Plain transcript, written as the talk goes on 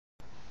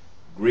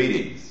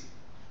Greetings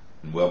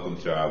and welcome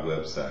to our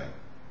website.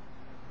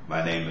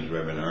 My name is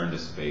Reverend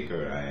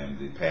Baker. I am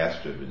the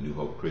pastor of the New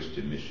Hope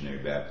Christian Missionary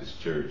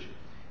Baptist Church,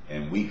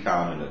 and we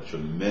count it a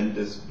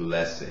tremendous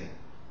blessing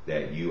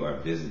that you are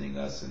visiting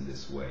us in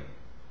this way.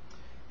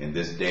 In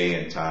this day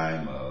and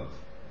time of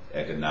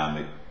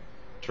economic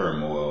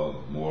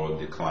turmoil, moral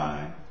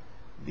decline,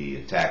 the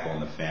attack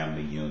on the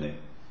family unit,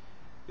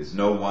 it's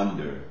no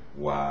wonder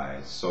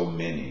why so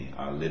many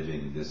are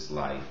living this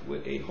life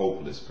with a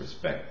hopeless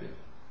perspective.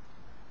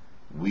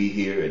 We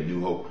here at New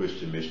Hope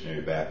Christian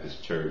Missionary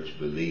Baptist Church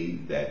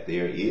believe that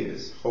there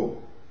is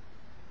hope.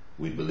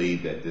 We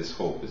believe that this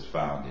hope is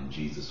found in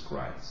Jesus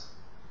Christ.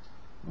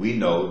 We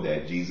know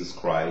that Jesus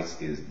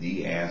Christ is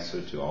the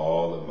answer to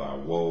all of our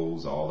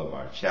woes, all of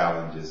our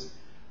challenges,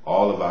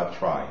 all of our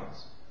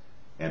trials.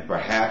 And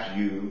perhaps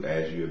you,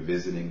 as you're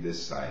visiting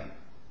this site,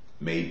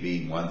 may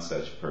be one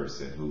such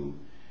person who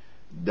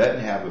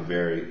doesn't have a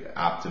very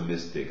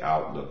optimistic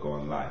outlook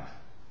on life.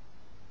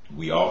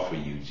 We offer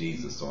you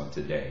Jesus on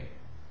today.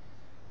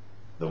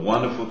 The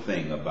wonderful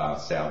thing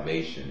about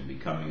salvation and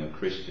becoming a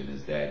Christian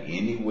is that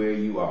anywhere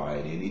you are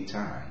at any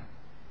time,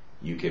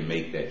 you can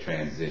make that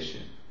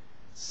transition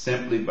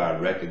simply by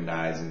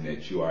recognizing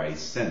that you are a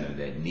sinner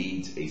that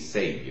needs a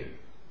Savior.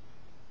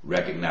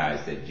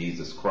 Recognize that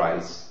Jesus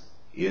Christ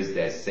is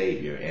that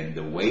Savior, and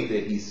the way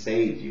that He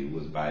saved you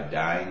was by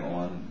dying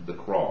on the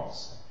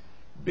cross,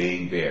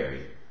 being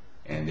buried,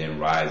 and then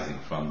rising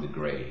from the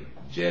grave,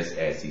 just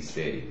as He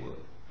said He would.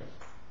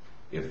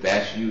 If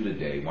that's you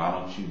today, why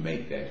don't you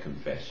make that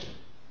confession?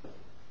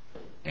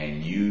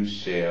 And you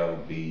shall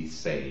be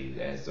saved,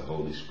 as the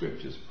Holy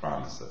Scriptures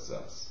promises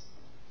us.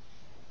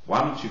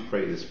 Why don't you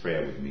pray this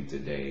prayer with me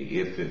today,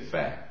 if in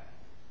fact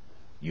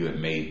you have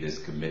made this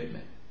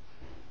commitment?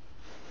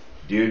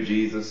 Dear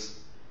Jesus,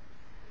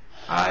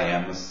 I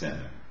am a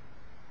sinner.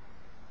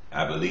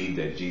 I believe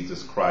that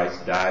Jesus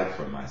Christ died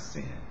for my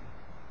sin.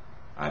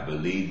 I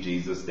believe,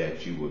 Jesus,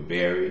 that you were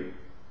buried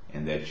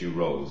and that you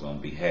rose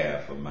on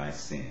behalf of my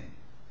sin.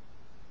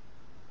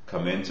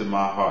 Come into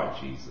my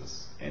heart,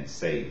 Jesus, and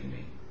save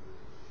me.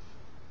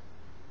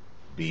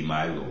 Be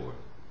my Lord.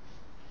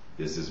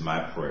 This is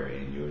my prayer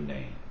in your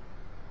name.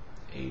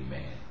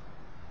 Amen.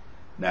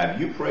 Now,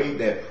 if you prayed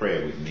that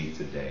prayer with me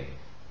today,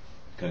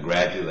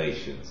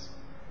 congratulations.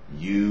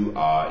 You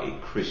are a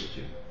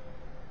Christian.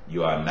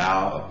 You are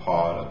now a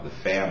part of the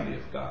family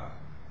of God.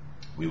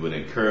 We would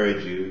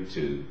encourage you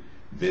to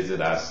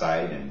visit our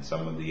site and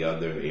some of the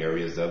other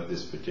areas of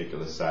this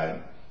particular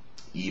site.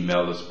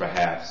 Email us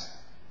perhaps,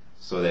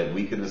 so that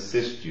we can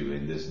assist you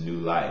in this new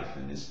life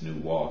and this new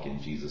walk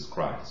in Jesus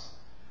Christ.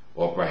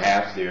 Or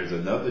perhaps there's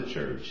another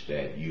church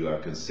that you are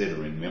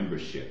considering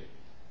membership.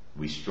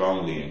 We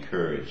strongly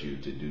encourage you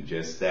to do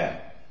just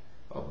that.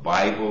 A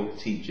Bible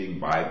teaching,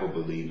 Bible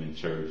believing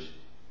church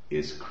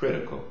is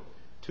critical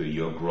to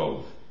your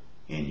growth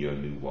in your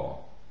new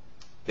walk.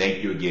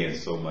 Thank you again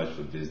so much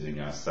for visiting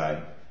our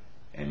site,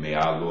 and may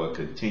our Lord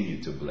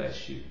continue to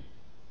bless you.